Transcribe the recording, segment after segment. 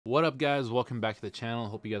What up, guys? Welcome back to the channel.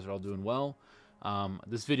 Hope you guys are all doing well.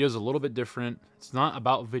 This video is a little bit different. It's not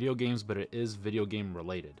about video games, but it is video game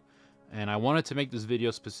related. And I wanted to make this video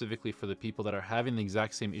specifically for the people that are having the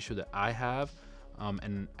exact same issue that I have.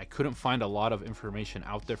 And I couldn't find a lot of information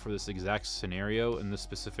out there for this exact scenario in this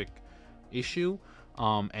specific issue.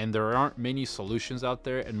 And there aren't many solutions out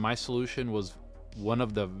there. And my solution was one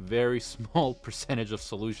of the very small percentage of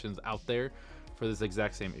solutions out there for this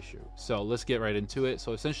exact same issue. So let's get right into it.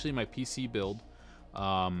 So essentially my PC build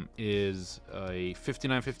is a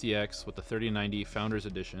 5950X with the 3090 Founders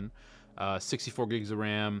Edition, 64 gigs of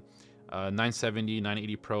RAM, 970,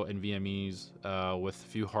 980 Pro NVMe's with a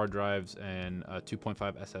few hard drives and 2.5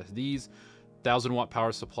 SSDs, 1000 watt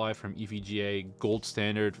power supply from EVGA, gold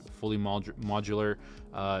standard, fully modular.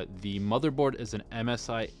 The motherboard is an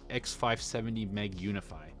MSI X570 Meg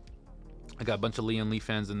Unify. I got a bunch of Lian Li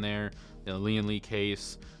fans in there, the Lian Li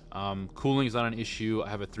case. Cooling is not an issue. I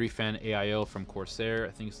have a 3-fan AIO from Corsair.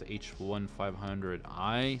 I think it's the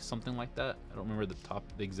H1500i, something like that. I don't remember the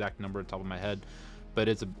exact number at the top of my head, but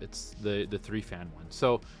it's the 3-fan one.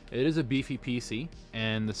 So it is a beefy PC,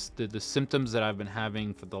 and the symptoms that I've been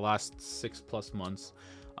having for the last 6+ months,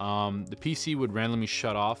 the PC would randomly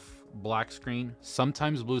shut off, black screen,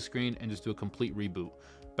 sometimes blue screen, and just do a complete reboot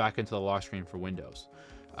back into the lock screen for Windows.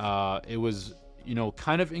 It was, you know,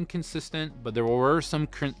 kind of inconsistent, but there were some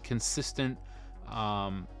consistent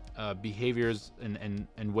behaviors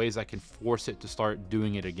and ways I can force it to start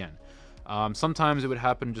doing it again. Sometimes it would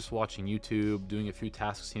happen just watching YouTube, doing a few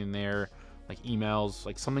tasks here and there, like emails,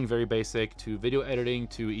 like something very basic, to video editing,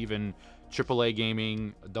 to even AAA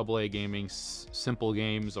gaming, AA gaming, simple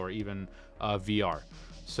games, or even VR.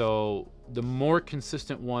 So the more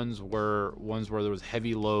consistent ones were ones where there was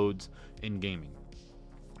heavy loads in gaming.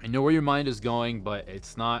 I know where your mind is going, but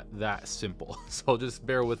it's not that simple. So just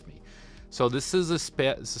bear with me. So this is a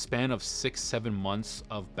span of 6-7 months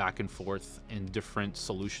of back and forth and different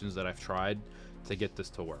solutions that I've tried to get this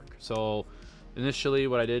to work. So initially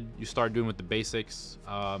what I did, you start doing with the basics.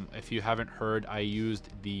 If you haven't heard, I used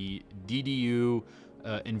the DDU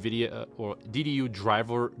NVIDIA or DDU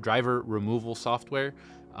driver removal software.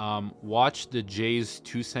 Watch the Jayz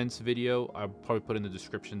 2 Cents video. I'll probably put in the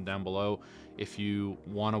description down below if you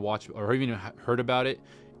want to watch or even heard about it.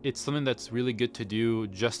 It's something that's really good to do,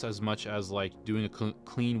 just as much as like doing a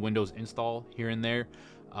clean Windows install here and there.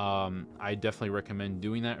 I definitely recommend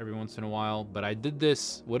doing that every once in a while. But I did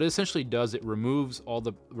this. What it essentially does, it removes all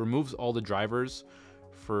the drivers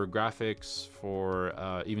for graphics, for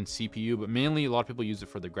even CPU, but mainly a lot of people use it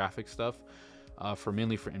for the graphic stuff.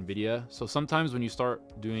 Mainly for NVIDIA. So sometimes when you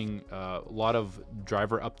start doing a lot of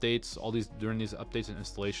driver updates, during these updates and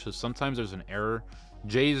installations, sometimes there's an error.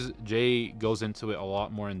 Jay goes into it a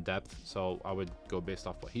lot more in depth, so I would go based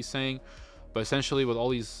off what he's saying. But essentially with all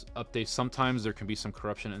these updates, sometimes there can be some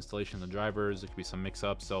corruption in installation of the drivers, there could be some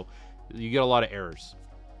mix-ups, so you get a lot of errors.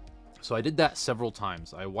 So I did that several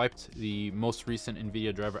times. I wiped the most recent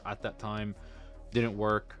NVIDIA driver at that time, didn't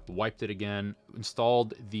work, wiped it again,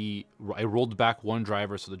 I rolled back one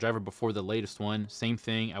driver, so the driver before the latest one, same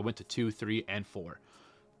thing. I went to 2, 3, and 4.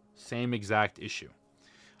 Same exact issue.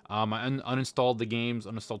 I uninstalled the games,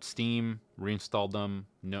 uninstalled Steam, reinstalled them,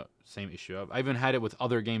 no, same issue. I even had it with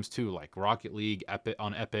other games too, like Rocket League,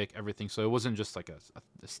 Epic, everything. So it wasn't just like a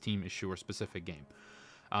Steam issue or specific game.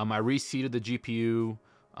 I reseated the GPU,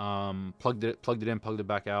 plugged it in, plugged it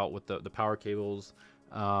back out with the power cables.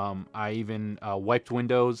 I even wiped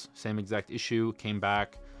Windows, same exact issue, came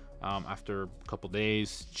back after a couple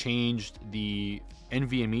days, changed the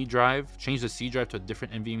NVMe drive, changed the C drive to a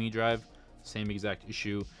different NVMe drive, same exact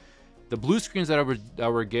issue. The blue screens that I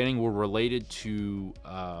were getting were related to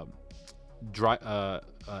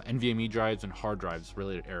NVMe drives and hard drives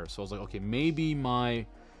related errors. So I was like, okay, maybe my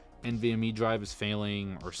NVMe drive is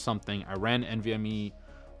failing or something. I ran NVMe,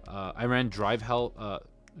 I ran drive health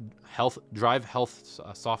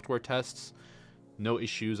software tests, no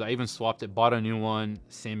issues. I even swapped it, bought a new one,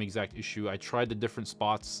 same exact issue. I tried the different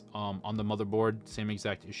spots on the motherboard, same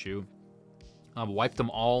exact issue. Wiped them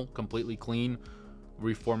all completely clean,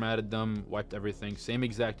 reformatted them, wiped everything, same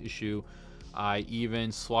exact issue. I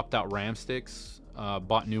even swapped out RAM sticks,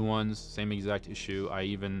 bought new ones, same exact issue. I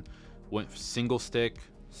even went single stick,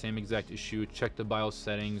 same exact issue. Checked the BIOS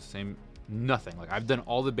settings, same, nothing. Like, I've done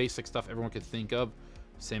all the basic stuff everyone could think of,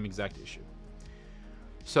 same exact issue.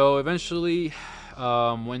 So eventually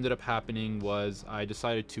what ended up happening was I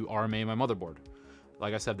decided to RMA my motherboard.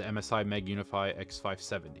 Like I said, the MSI Meg Unify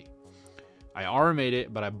X570. I RMA'd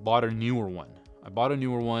it, but I bought a newer one.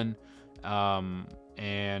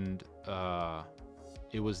 And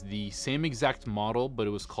It was the same exact model, but it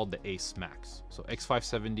was called the Ace Max. So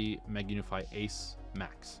X570 Magnify Ace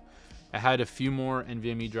Max. It had a few more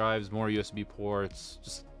NVMe drives, more USB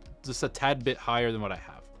ports, just a tad bit higher than what I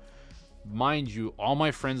have. Mind you, all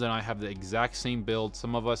my friends and I have the exact same build.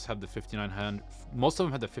 Some of us have the 5900, most of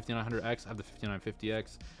them have the 5900X, I have the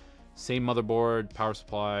 5950X. Same motherboard, power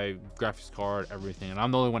supply, graphics card, everything. And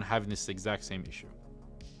I'm the only one having this exact same issue.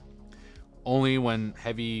 Only when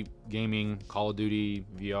heavy gaming, Call of Duty,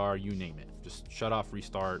 VR, you name it. Just shut off,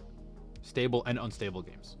 restart, stable and unstable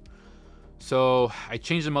games. So I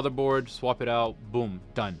changed the motherboard, swap it out, boom,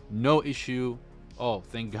 done. No issue. Oh,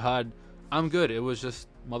 thank God. I'm good. It was just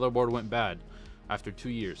motherboard went bad after 2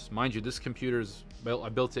 years. Mind you, this computer's I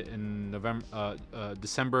built it in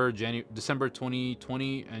December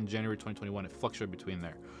 2020 and January 2021. It fluctuated between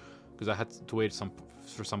there because I had to wait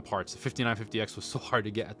for some parts. The 5950X was so hard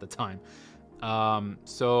to get at the time.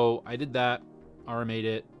 So I did that, RMA'd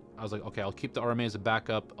it. I was like, okay, I'll keep the RMA as a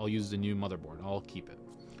backup. I'll use the new motherboard. I'll keep it.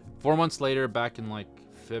 4 months later, back in like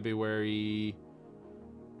February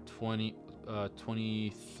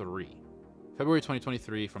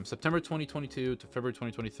 2023, from September 2022 to February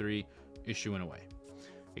 2023, issue went away.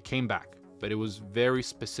 It came back, but it was very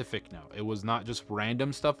specific now. It was not just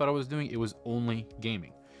random stuff that I was doing. It was only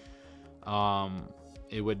gaming.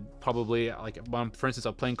 It would probably, like, for instance,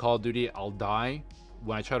 I'm playing Call of Duty, I'll die.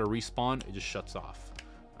 When I try to respawn, it just shuts off.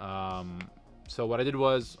 So what I did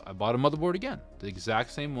was I bought a motherboard again, the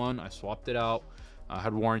exact same one. I swapped it out. I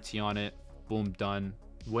had warranty on it. Boom, done.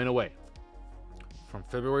 Went away. From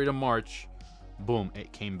February to March, boom,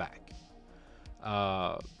 it came back.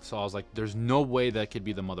 So I was like, there's no way that could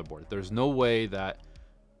be the motherboard. There's no way that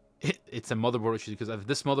it's a motherboard issue, because if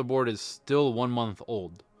this motherboard is still 1 month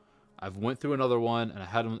old, I've went through another one and I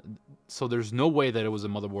had them. So there's no way that it was a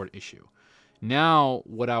motherboard issue. Now,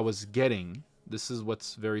 what I was getting, this is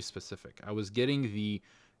what's very specific. I was getting the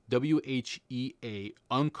WHEA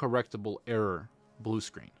uncorrectable error blue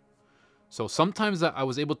screen. So sometimes that I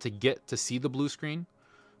was able to get to see the blue screen,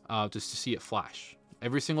 just to see it flash.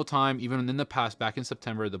 Every single time, even in the past, back in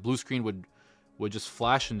September, the blue screen would just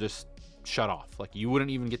flash and just shut off. Like, you wouldn't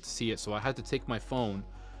even get to see it. So I had to take my phone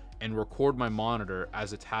and record my monitor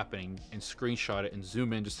as it's happening and screenshot it and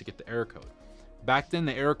zoom in just to get the error code. Back then,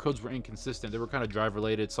 the error codes were inconsistent. They were kind of drive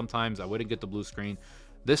related. Sometimes I wouldn't get the blue screen.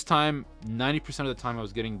 This time, 90% of the time, I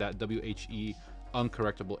was getting that WHE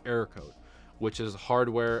uncorrectable error code, which is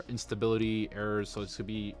hardware instability errors. So it could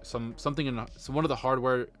be something in one of the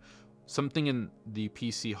hardware, something in the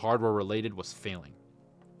PC hardware related was failing.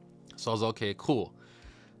 So I was like, okay, cool.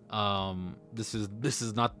 It's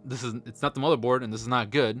not the motherboard, and this is not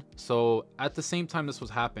good. So at the same time this was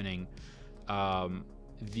happening,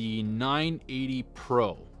 the 980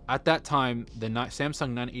 Pro, at that time, the Samsung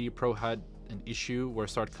 980 Pro had an issue where it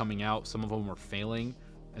started coming out. Some of them were failing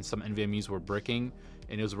and some NVMe's were bricking,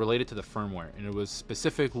 and it was related to the firmware, and it was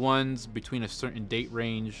specific ones between a certain date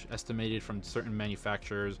range estimated from certain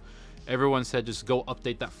manufacturers. Everyone said just go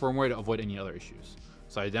update that firmware to avoid any other issues.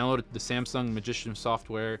 So I downloaded the Samsung Magician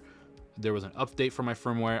software. There was an update for my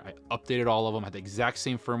firmware. I updated all of them. I had the exact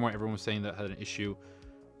same firmware. Everyone was saying that had an issue.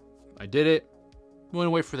 I did it, went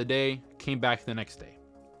away for the day, came back the next day.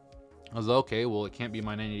 I was like, okay, well, it can't be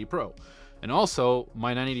my 980 Pro. And also, my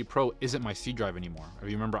 980 Pro isn't my C drive anymore. If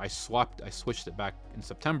you remember, I switched it back in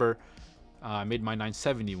September. I made my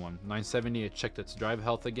 970 one. 970, I checked its drive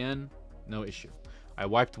health again, no issue. I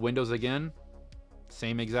wiped Windows again,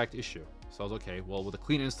 same exact issue. So I was okay, well, with a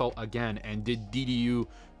clean install again, and did DDU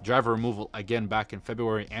driver removal again back in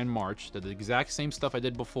February and March, did the exact same stuff I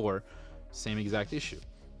did before, same exact issue.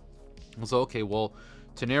 I was okay, well,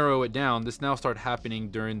 to narrow it down, this now started happening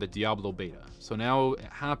during the Diablo beta. So now it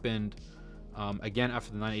happened again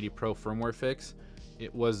after the 980 Pro firmware fix.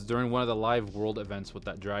 It was during one of the live world events with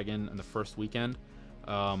that dragon in the first weekend,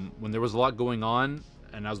 when there was a lot going on,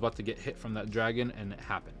 and I was about to get hit from that dragon, and it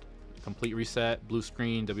happened. Complete reset, blue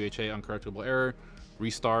screen, WHA uncorrectable error,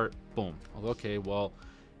 restart, boom. I was okay, well,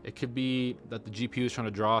 it could be that the GPU is trying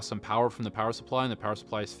to draw some power from the power supply, and the power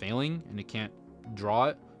supply is failing, and it can't draw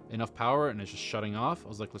it enough power, and it's just shutting off. I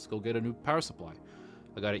was like, let's go get a new power supply.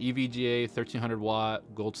 I got an EVGA 1300 watt,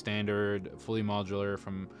 gold standard, fully modular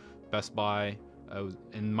from Best Buy.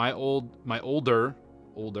 And my older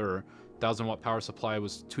 1000 watt power supply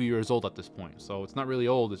was 2 years old at this point, so it's not really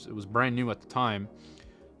old. It was brand new at the time.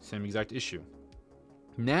 Same exact issue.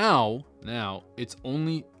 Now it's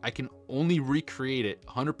only, I can only recreate it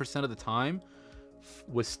 100% of the time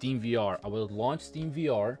with Steam VR. I would launch Steam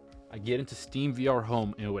VR, I get into Steam VR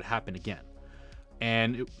Home, and it would happen again.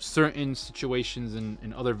 And certain situations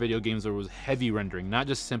in other video games, there was heavy rendering, not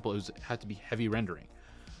just simple, it had to be heavy rendering.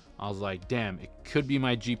 I was like, damn, it could be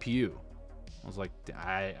my GPU. I was like,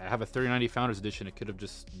 I have a 3090 Founders Edition. It could have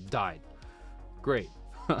just died. Great.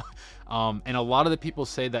 And a lot of the people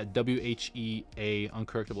say that WHEA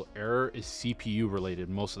uncorrectable error is CPU related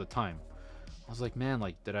most of the time. I was like, man,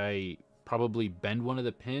 like, did I probably bend one of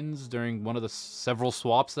the pins during one of the several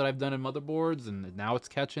swaps that I've done in motherboards, and now it's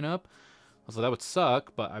catching up? I was like, that would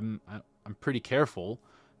suck, but I'm pretty careful.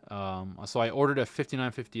 So I ordered a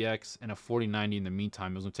 5950X and a 4090 in the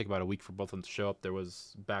meantime. It was gonna take about a week for both of them to show up. There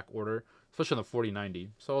was back order, especially on the 4090.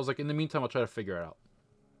 So I was like, in the meantime, I'll try to figure it out.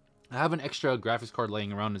 I have an extra graphics card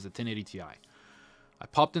laying around as a 1080 Ti. I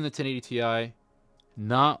popped in the 1080 Ti,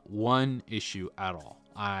 not one issue at all.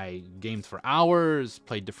 I gamed for hours,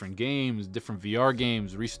 played different games, different VR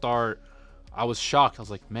games, restart. I was shocked. I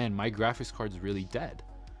was like, man, my graphics card's really dead.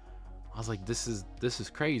 I was like, this is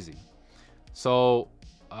crazy. So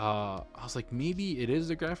I was like, maybe it is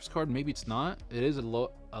the graphics card, maybe it's not. It is a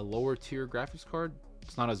lower tier graphics card.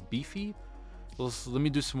 It's not as beefy. So let me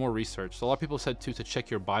do some more research. So a lot of people said too to check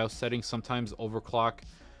your BIOS settings. Sometimes overclock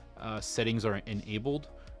settings are enabled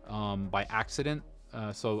by accident.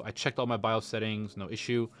 So I checked all my BIOS settings, no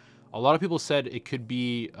issue. A lot of people said it could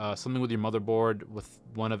be something with your motherboard. With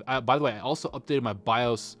one of, by the way, I also updated my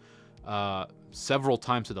BIOS several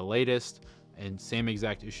times to the latest, and same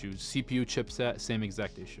exact issue. CPU chipset, same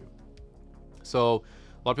exact issue. So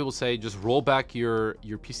a lot of people say just roll back your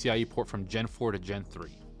PCIe port from Gen 4 to Gen 3.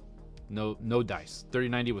 No dice.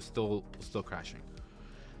 3090 was still crashing.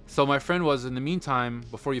 So my friend was, in the meantime,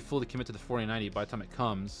 before you fully commit to the 4090, by the time it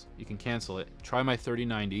comes, you can cancel it. Try my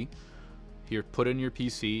 3090. Here, put it in your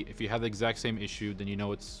PC. If you have the exact same issue, then you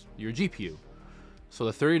know it's your GPU. So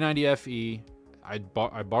the 3090 FE, I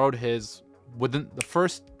borrowed his. Within the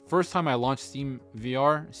first time I launched Steam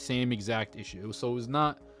VR, same exact issue. So it was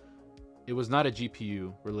not a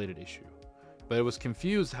GPU related issue, but it was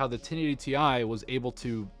confused how the 1080 Ti was able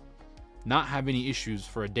to not have any issues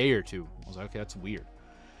for a day or two. I was like, okay, that's weird.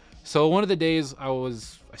 So one of the days I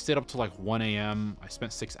stayed up till like 1 a.m. I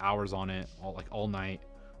spent 6 hours on it all night,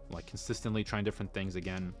 like consistently trying different things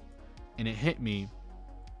again. And it hit me.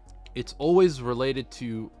 It's always related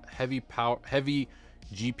to heavy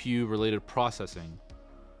GPU related processing.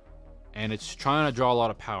 And it's trying to draw a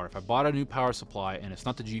lot of power. If I bought a new power supply and it's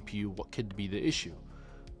not the GPU, what could be the issue?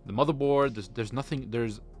 The motherboard, there's nothing,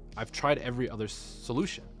 I've tried every other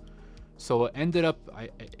solution. So it ended up,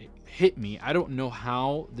 it hit me. I don't know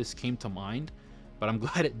how this came to mind, but I'm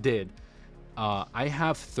glad it did. I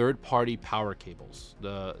have third-party power cables,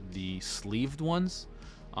 the sleeved ones,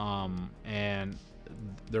 and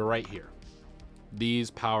they're right here.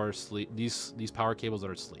 These power cables that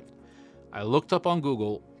are sleeved. I looked up on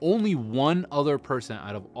Google. Only one other person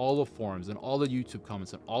out of all the forums and all the YouTube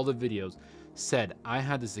comments and all the videos said I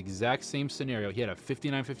had this exact same scenario. He had a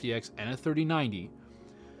 5950X and a 3090.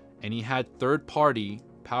 And he had third-party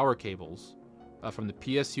power cables from the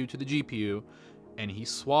PSU to the GPU, and he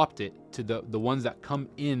swapped it to the ones that come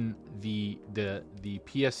in the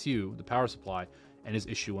PSU, the power supply, and his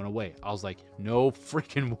issue went away. I was like, no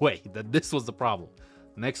freaking way that this was the problem.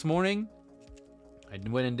 Next morning, I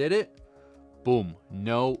went and did it. Boom,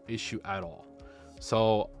 no issue at all.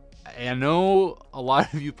 So I know a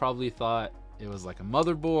lot of you probably thought it was like a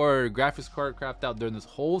motherboard, graphics card crapped out during this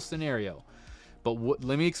whole scenario. But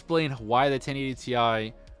let me explain why the 1080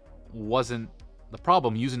 Ti wasn't the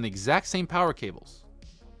problem, using the exact same power cables.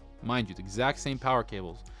 Mind you, the exact same power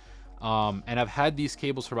cables. And I've had these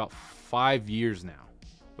cables for about 5 years now.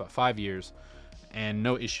 About 5 years, and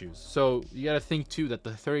no issues. So you got to think too that the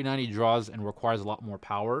 3090 draws and requires a lot more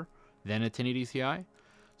power than a 1080 Ti.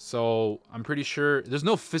 So I'm pretty sure there's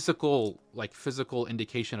no physical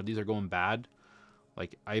indication of these are going bad.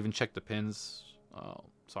 Like, I even checked the pins.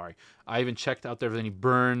 I even checked out there if there's any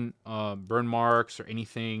burn marks or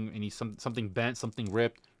anything, something bent, something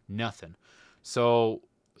ripped, nothing. So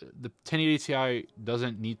the 1080 Ti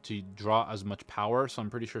doesn't need to draw as much power, so I'm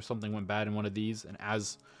pretty sure something went bad in one of these, and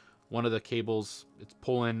as one of the cables, it's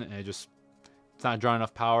pulling and it's not drawing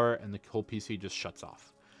enough power, and the whole PC just shuts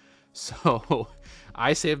off. So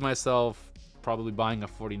I saved myself probably buying a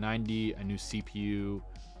 4090, a new CPU.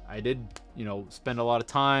 I did, spend a lot of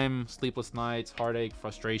time, sleepless nights, heartache,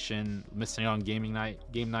 frustration, missing out on game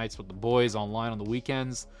nights with the boys online on the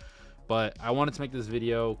weekends. But I wanted to make this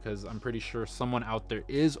video because I'm pretty sure someone out there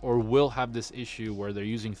is or will have this issue where they're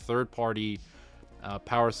using third-party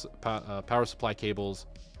power supply cables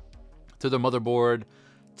to their motherboard,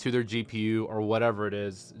 to their GPU, or whatever it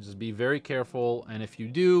is. Just be very careful, and if you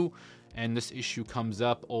do, and this issue comes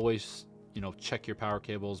up, always check your power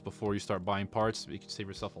cables before you start buying parts. You can save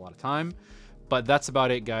yourself a lot of time. But that's about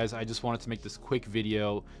it, guys. I just wanted to make this quick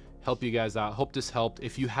video. help you guys out. Hope this helped.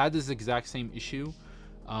 If you had this exact same issue,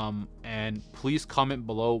 and please comment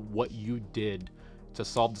below what you did to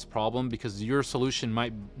solve this problem, because your solution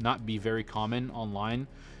might not be very common online.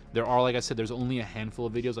 There are, like I said, there's only a handful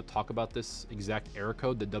of videos that talk about this exact error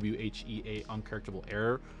code, the WHEA uncorrectable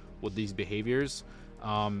error with these behaviors.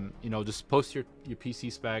 You know, just post your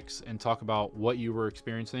PC specs and talk about what you were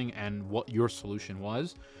experiencing and what your solution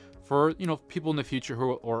was, for, you know, people in the future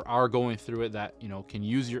who are going through it, that, you know, can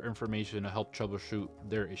use your information to help troubleshoot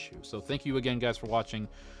their issue. So thank you again, guys, for watching.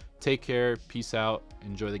 Take care, peace out,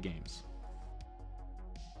 enjoy the games.